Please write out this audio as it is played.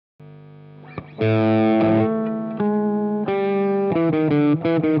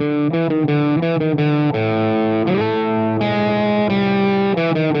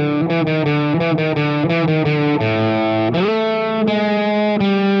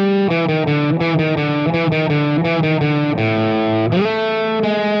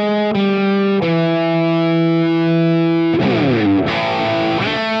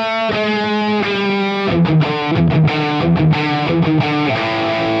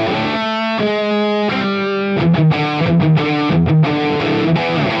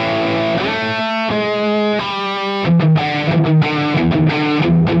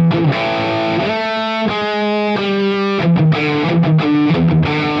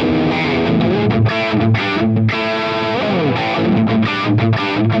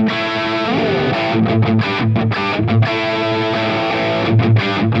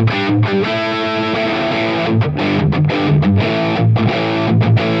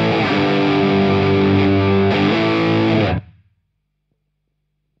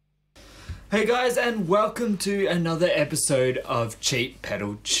Hey guys, and welcome to another episode of Cheap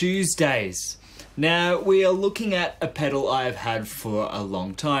Pedal Tuesdays. Now, we are looking at a pedal I've had for a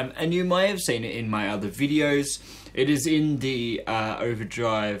long time, and you may have seen it in my other videos. It is in the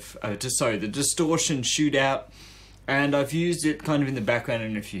the distortion shootout, and I've used it kind of in the background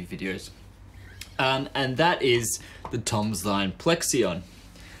in a few videos. And that is the Tomsline Plexion.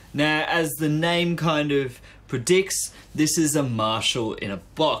 Now, as the name kind of predicts, this is a Marshall in a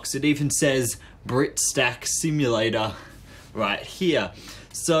box. It even says Brit Stack Simulator right here.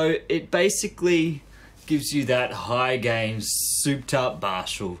 So it basically gives you that high gain, souped up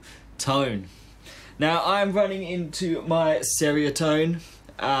Marshall tone. Now I'm running into my Ceriatone,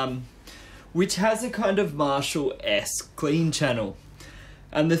 which has a kind of Marshall-esque clean channel.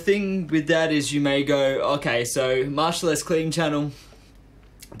 And the thing with that is you may go, okay, so Marshall-esque clean channel,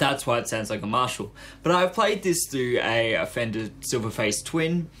 that's why it sounds like a Marshall. But I've played this through a Fender Silverface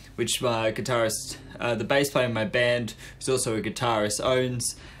Twin, which my guitarist, the bass player in my band, who's also a guitarist,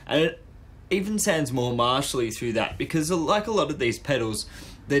 owns. And it even sounds more Marshall-y through that, because like a lot of these pedals,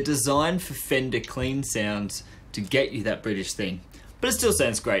 they're designed for Fender clean sounds to get you that British thing. But it still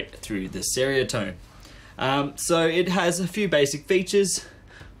sounds great through the Ceriatone. So it has a few basic features: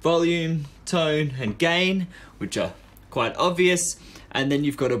 volume, tone, and gain, which are quite obvious. And then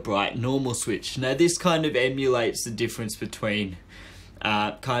you've got a bright normal switch. Now this kind of emulates the difference between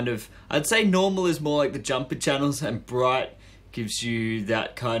I'd say normal is more like the jumper channels, and bright gives you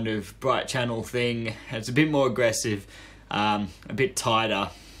that kind of bright channel thing. It's a bit more aggressive, a bit tighter,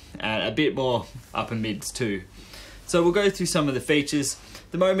 and a bit more upper mids too. So we'll go through some of the features.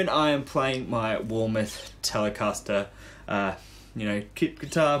 At the moment I am playing my Warmoth Telecaster, kit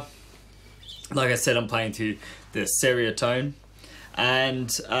guitar. Like I said, I'm playing to the Ceriatone. And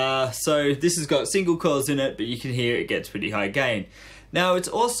so this has got single coils in it, but you can hear it gets pretty high gain. Now it's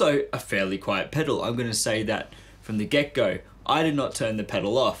also a fairly quiet pedal. I'm going to say that from the get-go. I did not turn the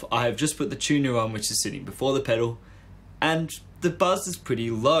pedal off. I have just put the tuner on, which is sitting before the pedal, and the buzz is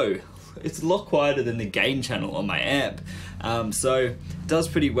pretty low. It's a lot quieter than the gain channel on my amp, so it does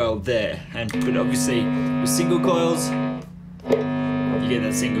pretty well there. But obviously with single coils, you get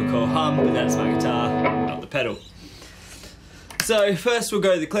that single coil hum, but that's my guitar, not the pedal. So first we'll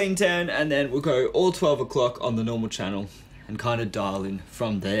go the clean tone, and then we'll go all 12 o'clock on the normal channel and kind of dial in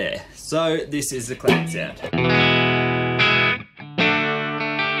from there. So this is the clean sound.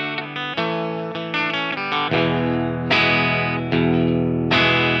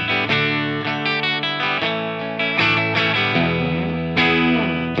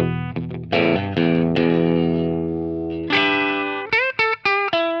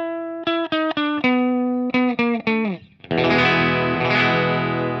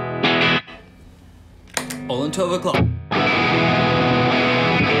 All on 12 o'clock.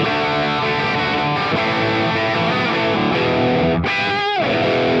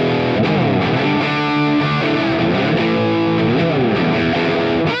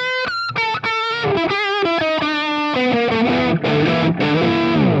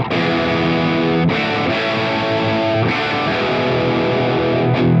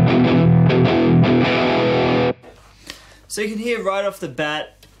 So you can hear right off the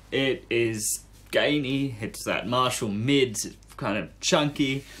bat, it is gainy, it's that Marshall mids, it's kind of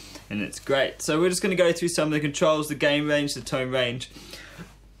chunky, and it's great. So we're just going to go through some of the controls, the gain range, the tone range,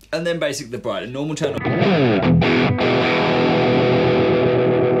 and then basically the bright and normal channel.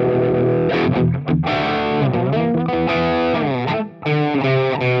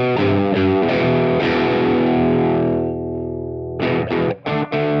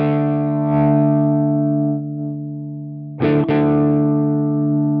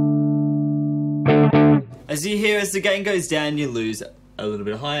 As you hear, as the gain goes down, you lose a little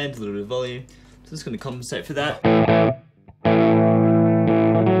bit of high end, a little bit of volume. So it's going to compensate for that.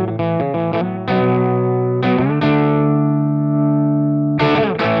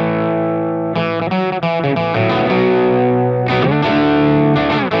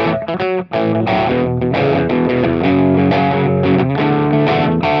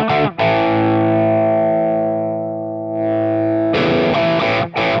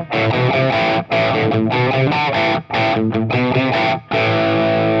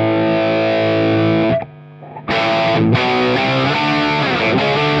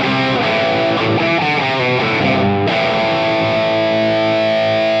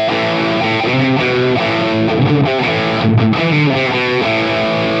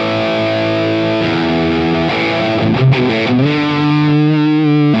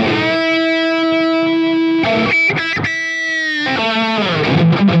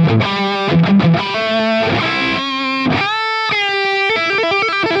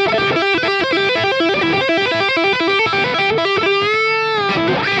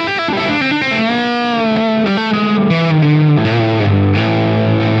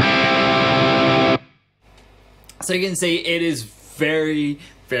 So you can see it is very,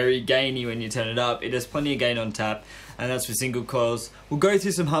 very gainy when you turn it up. It has plenty of gain on tap, and that's for single coils. We'll go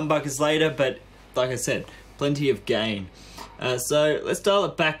through some humbuckers later, but like I said, plenty of gain. So let's dial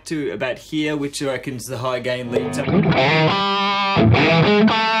it back to about here, which I reckon is the high gain lead tone.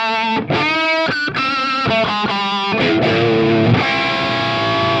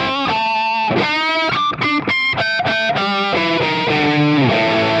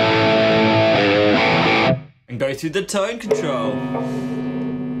 And go through the tone control.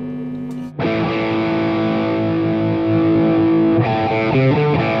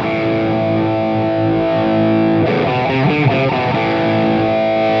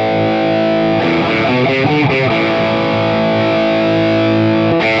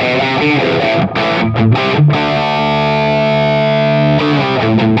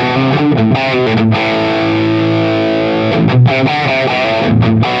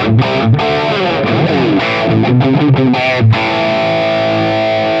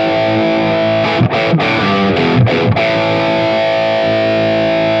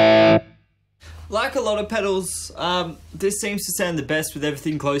 Like a lot of pedals, this seems to sound the best with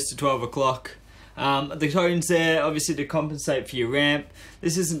everything close to 12 o'clock. The tones there, obviously to compensate for your ramp.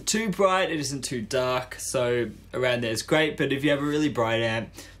 This isn't too bright, it isn't too dark, so around there is great, but if you have a really bright amp,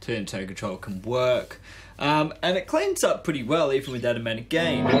 tone control can work. And it cleans up pretty well even with that amount of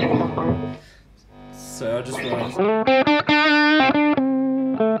gain. So I'll just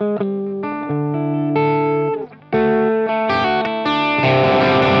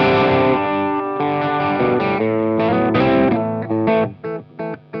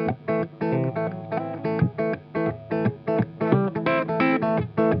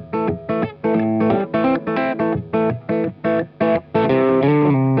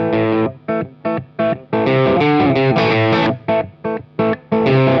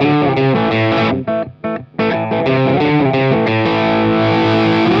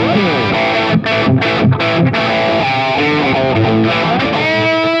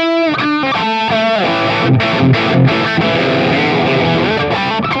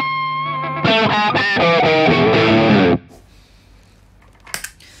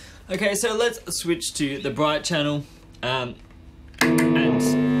Okay, so let's switch to the bright channel, and so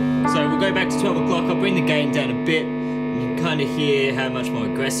we'll go back to 12 o'clock. I'll bring the gain down a bit, and you can kind of hear how much more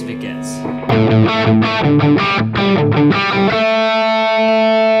aggressive it gets.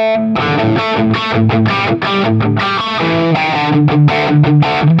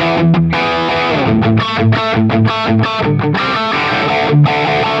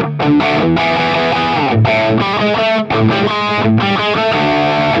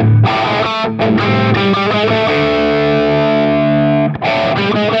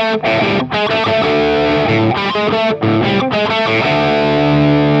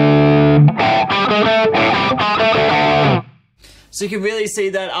 So you can really see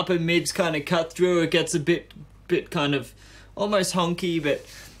that upper mids kind of cut through. It gets a bit kind of almost honky, but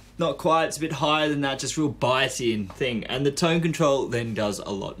not quite. It's a bit higher than that, just real bitey and thing. And the tone control then does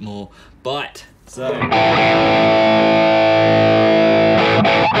a lot more bite. So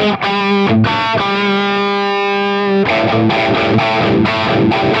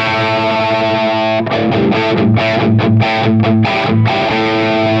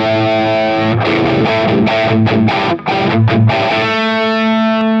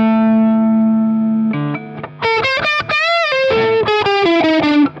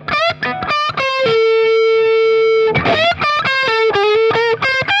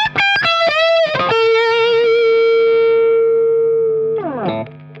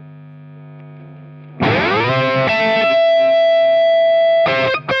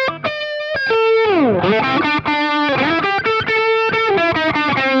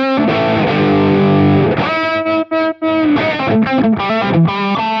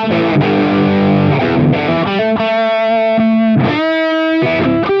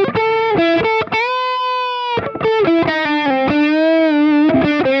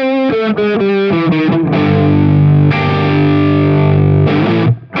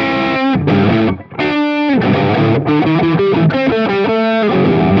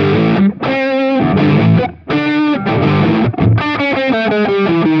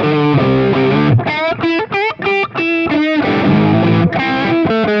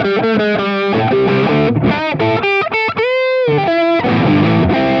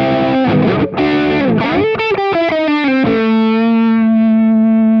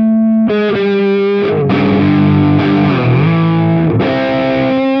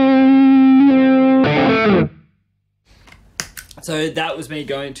So that was me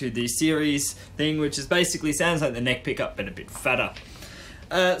going to the series thing, which is basically sounds like the neck pickup but a bit fatter.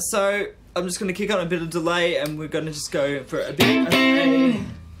 So I'm just going to kick on a bit of delay and we're going to just go for a bit of a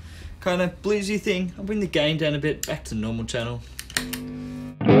kind of bluesy thing. I'll bring the gain down a bit, back to normal channel.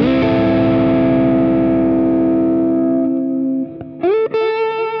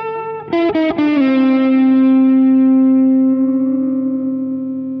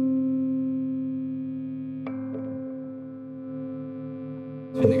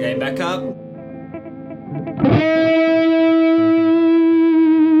 Bring the gain back up.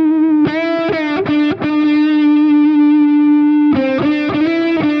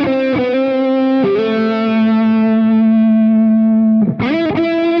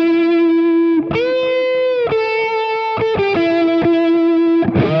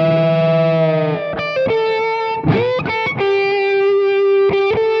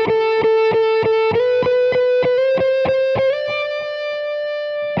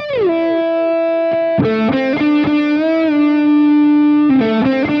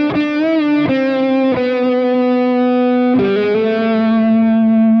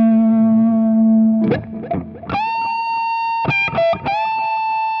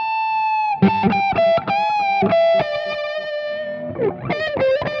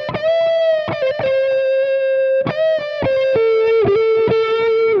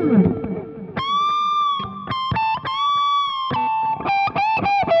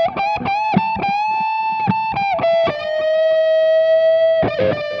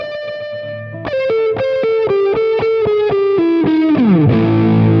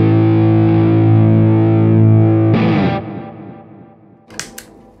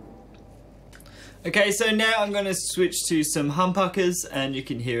 Okay, so now I'm going to switch to some humbuckers, and you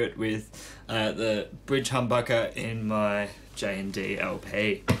can hear it with the bridge humbucker in my J&D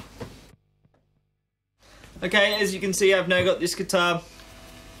LP. Okay, as you can see, I've now got this guitar,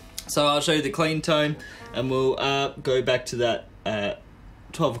 so I'll show you the clean tone, and we'll go back to that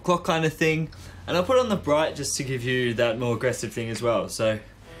 12 o'clock kind of thing, and I'll put on the bright just to give you that more aggressive thing as well. So.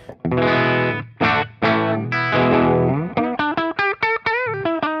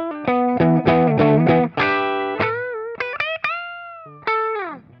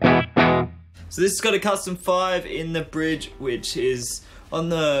 So this has got a custom 5 in the bridge, which is on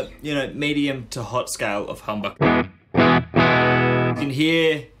the, medium to hot scale of humbucker. You can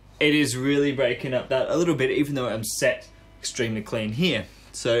hear it is really breaking up that a little bit, even though I'm set extremely clean here.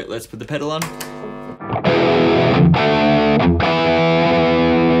 So let's put the pedal on.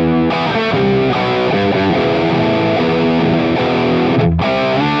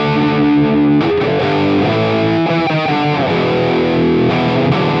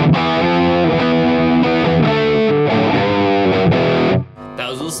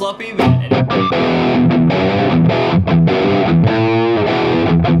 Sloppy, but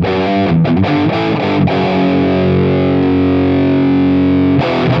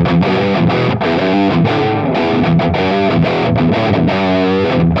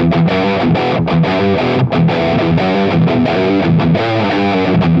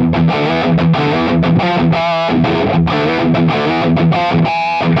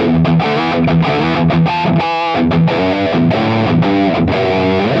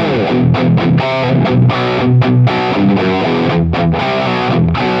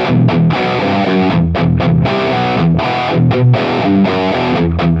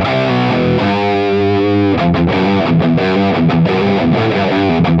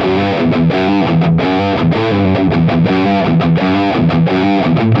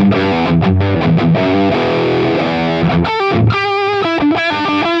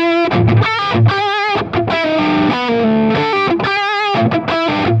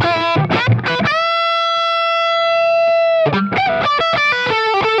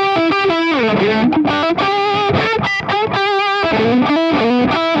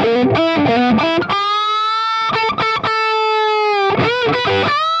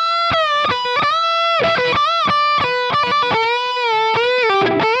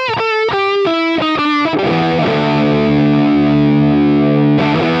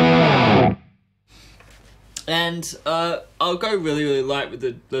And I'll go really light with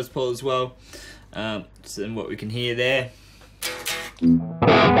the Les Paul as well. So what we can hear there.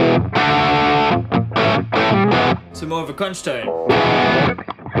 So more of a crunch tone.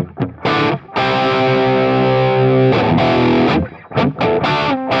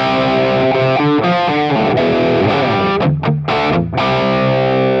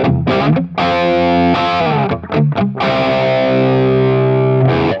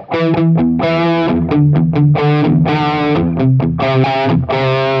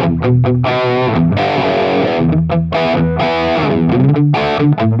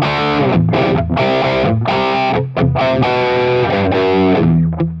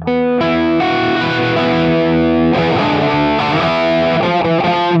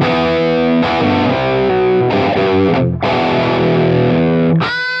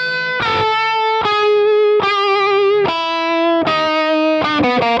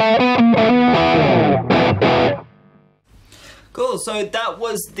 Cool, so that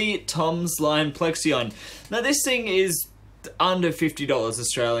was the Tomsline Plexion. Now this thing is under $50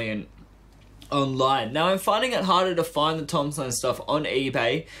 Australian online. Now I'm finding it harder to find the Tomsline stuff on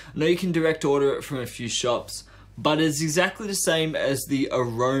eBay. I know you can direct order it from a few shops, but it's exactly the same as the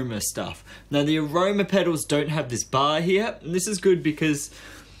Aroma stuff. Now the Aroma pedals don't have this bar here, and this is good because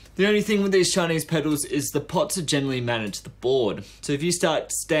the only thing with these Chinese pedals is the pots are generally managed to the board. So if you start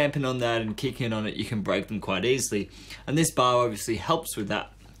stamping on that and kicking on it, you can break them quite easily. And this bar obviously helps with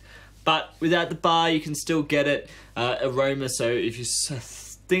that. But without the bar, you can still get it. Aroma, so if you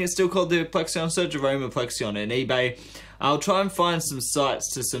think it's still called the Plexion, search Aroma Plexion on eBay. I'll try and find some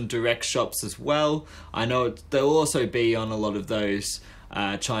sites to some direct shops as well. I know they'll also be on a lot of those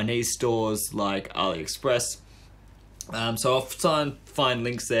Chinese stores like AliExpress. So I'll try and find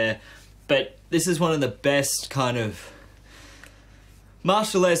links there, but this is one of the best kind of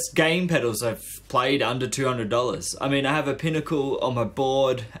masterless game pedals I've played under $200. I mean, I have a Pinnacle on my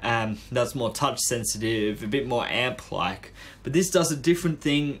board, that's more touch sensitive, a bit more amp like, but this does a different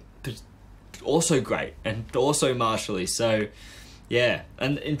thing, but also great and also martially. So yeah,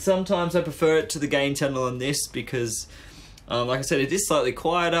 and sometimes I prefer it to the gain channel on this because like I said, it is slightly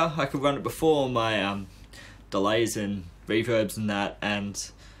quieter. I could run it before my delays and reverbs and that,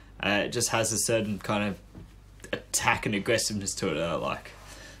 and it just has a certain kind of attack and aggressiveness to it that I like.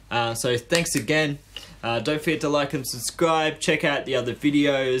 So thanks again. Don't forget to like and subscribe. Check out the other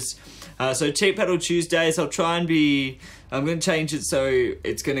videos. So Cheap Pedal Tuesdays, I'm going to change it so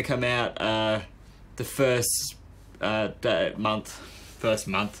it's going to come out the first month.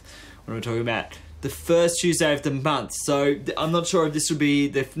 What am I talking about? The first Tuesday of the month. So I'm not sure if this will be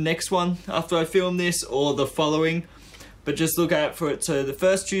the next one after I film this or the following, but just look out for it. So the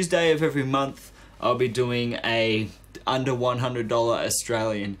first Tuesday of every month, I'll be doing a under $100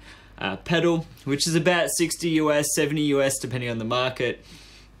 Australian pedal, which is about 60 US, 70 US, depending on the market.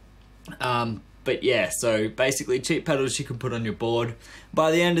 But yeah, so basically cheap pedals you can put on your board. By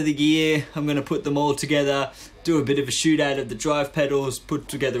the end of the year, I'm going to put them all together, do a bit of a shootout of the drive pedals, put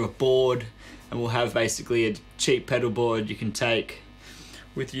together a board, and we'll have basically a cheap pedal board you can take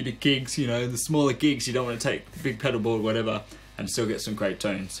with you to gigs, you know, the smaller gigs. You don't want to take the big pedal board, whatever, and still get some great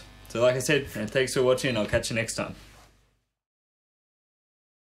tones. So like I said, thanks for watching, and I'll catch you next time.